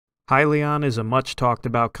Hyliion is a much talked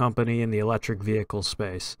about company in the electric vehicle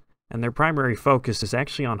space, and their primary focus is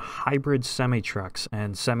actually on hybrid semi-trucks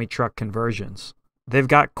and semi-truck conversions. They've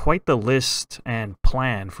got quite the list and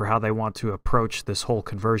plan for how they want to approach this whole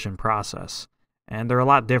conversion process, and they're a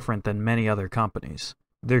lot different than many other companies.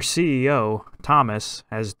 Their CEO, Thomas,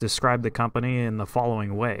 has described the company in the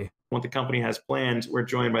following way. What the company has planned, we're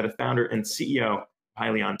joined by the founder and CEO of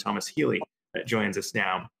Hyliion, Thomas Healy, that joins us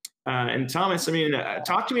now. And Thomas,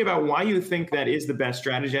 talk to me about why you think that is the best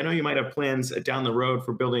strategy. I know you might have plans down the road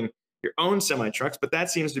for building your own semi-trucks, but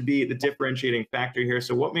that seems to be the differentiating factor here.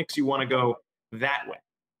 So what makes you want to go that way?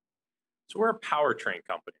 So we're a powertrain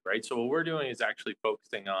company, right? So what we're doing is actually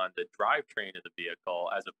focusing on the drivetrain of the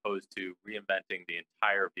vehicle as opposed to reinventing the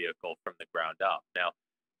entire vehicle from the ground up. Now,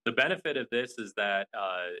 the benefit of this is that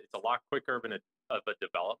it's a lot quicker of a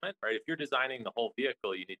development, right? If you're designing the whole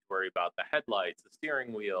vehicle, you need to worry about the headlights, the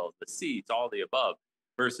steering wheel, the seats, all the above.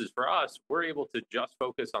 Versus for us, we're able to just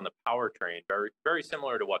focus on the powertrain, very, very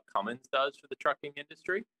similar to what Cummins does for the trucking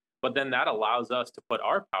industry. But then that allows us to put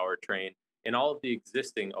our powertrain in all of the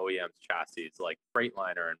existing OEMs chassis like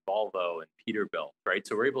Freightliner and Volvo and Peterbilt, right?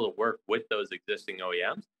 So we're able to work with those existing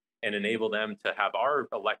OEMs and enable them to have our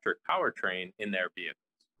electric powertrain in their vehicles.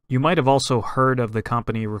 You might have also heard of the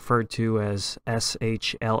company referred to as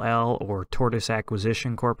SHLL, or Tortoise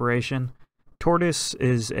Acquisition Corporation. Tortoise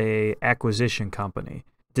is an acquisition company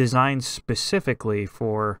designed specifically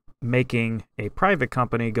for making a private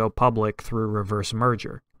company go public through reverse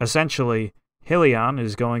merger. Essentially, Hyliion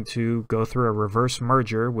is going to go through a reverse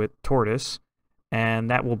merger with Tortoise, and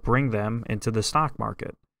that will bring them into the stock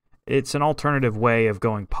market. It's an alternative way of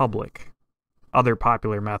going public. Other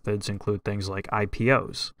popular methods include things like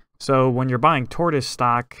IPOs. So when you're buying Tortoise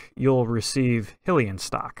stock, you'll receive Hyliion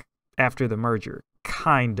stock after the merger,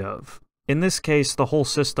 kind of. In this case, the whole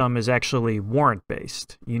system is actually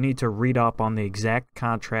warrant-based. You need to read up on the exact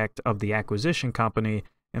contract of the acquisition company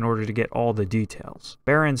in order to get all the details.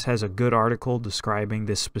 Barron's has a good article describing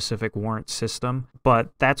this specific warrant system, but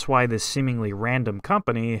that's why this seemingly random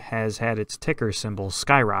company has had its ticker symbol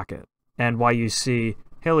skyrocket, and why you see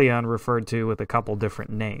Hyliion referred to with a couple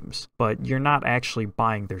different names. But you're not actually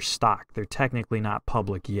buying their stock. They're technically not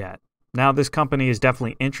public yet. Now, this company is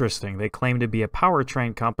definitely interesting. They claim to be a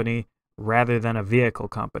powertrain company rather than a vehicle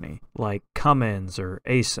company, like Cummins or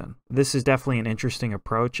Aisin. This is definitely an interesting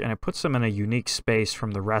approach, and it puts them in a unique space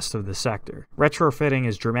from the rest of the sector. Retrofitting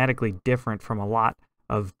is dramatically different from a lot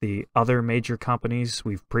of the other major companies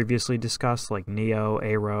we've previously discussed, like NIO,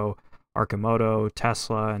 AYRO, Arcimoto,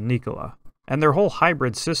 Tesla, and NKLA. And their whole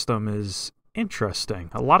hybrid system is interesting.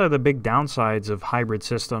 A lot of the big downsides of hybrid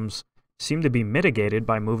systems seem to be mitigated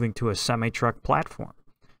by moving to a semi-truck platform.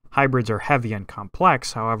 Hybrids are heavy and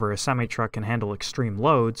complex, however, a semi-truck can handle extreme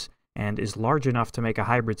loads and is large enough to make a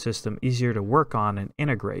hybrid system easier to work on and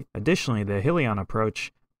integrate. Additionally, the Hyliion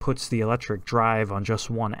approach puts the electric drive on just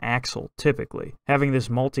one axle, typically. Having this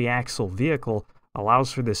multi-axle vehicle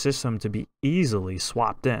allows for the system to be easily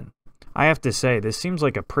swapped in. I have to say, this seems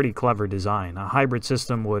like a pretty clever design. A hybrid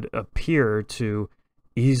system would appear to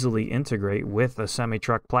easily integrate with a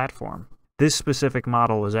semi-truck platform. This specific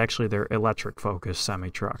model is actually their electric-focused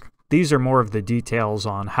semi-truck. These are more of the details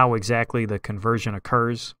on how exactly the conversion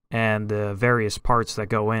occurs and the various parts that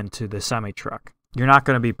go into the semi-truck. You're not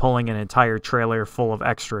going to be pulling an entire trailer full of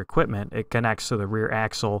extra equipment. It connects to the rear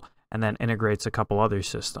axle and then integrates a couple other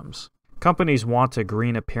systems. Companies want a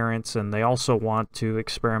green appearance, and they also want to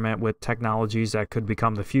experiment with technologies that could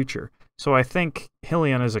become the future. So I think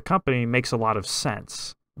Hyliion as a company makes a lot of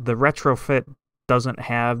sense. The retrofit doesn't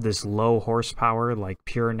have this low horsepower like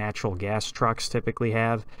pure natural gas trucks typically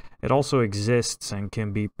have. It also exists and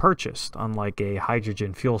can be purchased, unlike a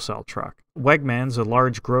hydrogen fuel cell truck. Wegmans, a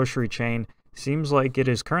large grocery chain, seems like it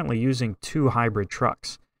is currently using 2 hybrid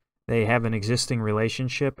trucks. They have an existing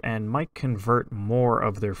relationship and might convert more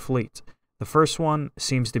of their fleet. The first one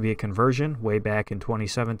seems to be a conversion way back in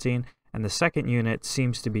 2017, and the second unit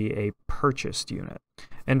seems to be a purchased unit.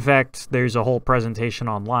 In fact, there's a whole presentation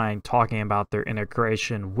online talking about their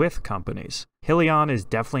integration with companies. Hyliion is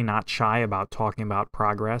definitely not shy about talking about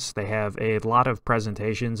progress. They have a lot of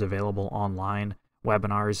presentations available online,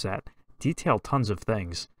 webinars that detail tons of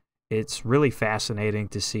things. It's really fascinating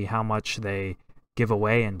to see how much they give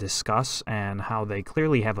away and discuss, and how they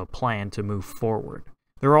clearly have a plan to move forward.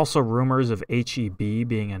 There are also rumors of HEB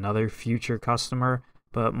being another future customer,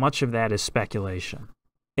 but much of that is speculation.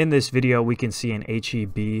 In this video, we can see an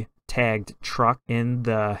HEB tagged truck in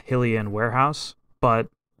the Hyliion warehouse, but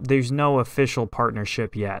there's no official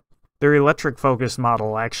partnership yet. Their electric-focused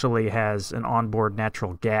model actually has an onboard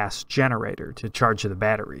natural gas generator to charge the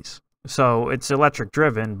batteries. So it's electric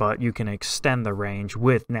driven, but you can extend the range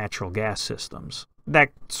with natural gas systems.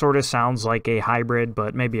 That sort of sounds like a hybrid,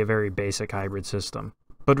 but maybe a very basic hybrid system.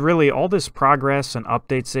 But really, all this progress and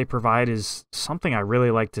updates they provide is something I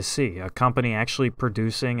really like to see, a company actually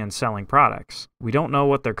producing and selling products. We don't know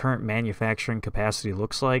what their current manufacturing capacity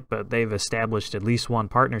looks like, but they've established at least one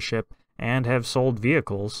partnership and have sold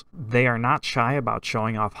vehicles. They are not shy about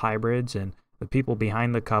showing off hybrids, and the people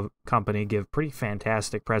behind the company give pretty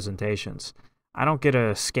fantastic presentations. I don't get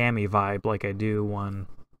a scammy vibe like I do when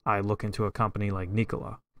I look into a company like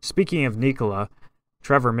NKLA. Speaking of NKLA,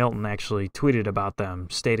 Trevor Milton actually tweeted about them,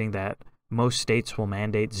 stating that most states will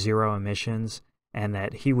mandate zero emissions and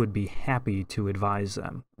that he would be happy to advise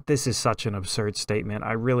them. This is such an absurd statement.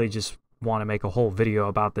 I really just want to make a whole video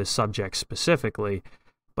about this subject specifically,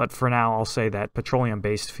 but for now I'll say that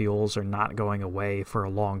petroleum-based fuels are not going away for a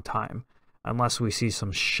long time, unless we see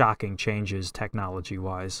some shocking changes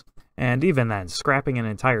technology-wise. And even then, scrapping an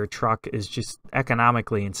entire truck is just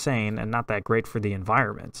economically insane and not that great for the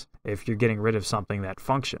environment if you're getting rid of something that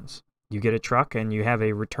functions. You get a truck and you have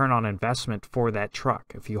a return on investment for that truck.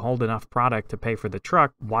 If you hold enough product to pay for the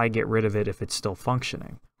truck, why get rid of it if it's still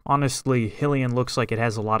functioning? Honestly, Hyliion looks like it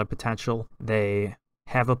has a lot of potential. They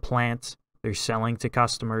have a plant, they're selling to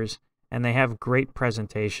customers, and they have great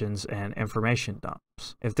presentations and information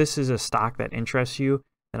dumps. If this is a stock that interests you,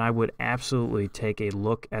 then I would absolutely take a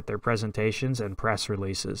look at their presentations and press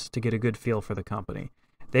releases to get a good feel for the company.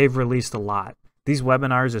 They've released a lot. These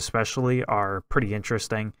webinars especially are pretty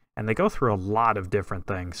interesting, and they go through a lot of different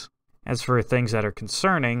things. As for things that are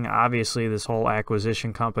concerning, obviously this whole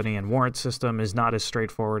acquisition company and warrant system is not as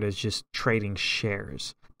straightforward as just trading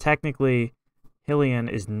shares. Technically, Hyliion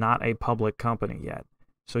is not a public company yet,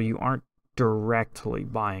 so you aren't directly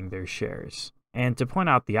buying their shares. And to point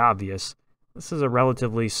out the obvious, this is a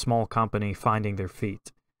relatively small company finding their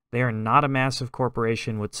feet. They are not a massive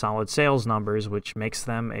corporation with solid sales numbers, which makes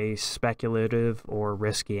them a speculative or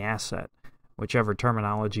risky asset, whichever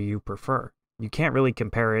terminology you prefer. You can't really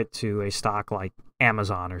compare it to a stock like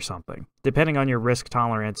Amazon or something. Depending on your risk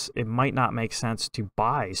tolerance, it might not make sense to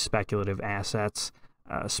buy speculative assets,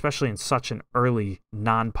 especially in such an early,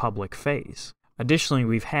 non-public phase. Additionally,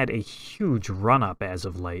 we've had a huge run-up as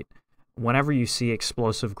of late. Whenever you see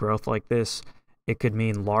explosive growth like this, it could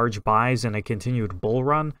mean large buys and a continued bull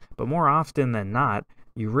run, but more often than not,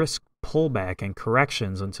 you risk pullback and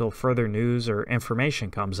corrections until further news or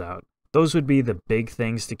information comes out. Those would be the big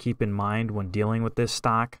things to keep in mind when dealing with this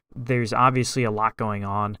stock. There's obviously a lot going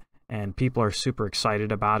on, and people are super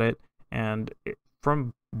excited about it, and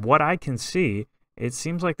from what I can see, it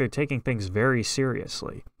seems like they're taking things very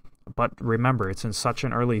seriously. But remember, it's in such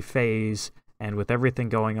an early phase, and with everything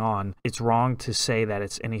going on, it's wrong to say that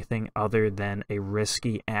it's anything other than a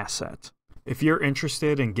risky asset. If you're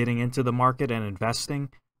interested in getting into the market and investing,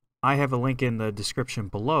 I have a link in the description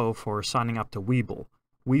below for signing up to Webull.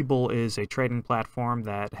 Webull is a trading platform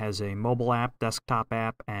that has a mobile app, desktop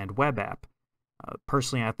app, and web app.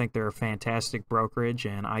 Personally, I think they're a fantastic brokerage,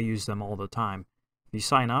 and I use them all the time. If you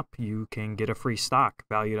sign up, you can get a free stock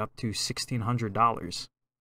valued up to $1,600.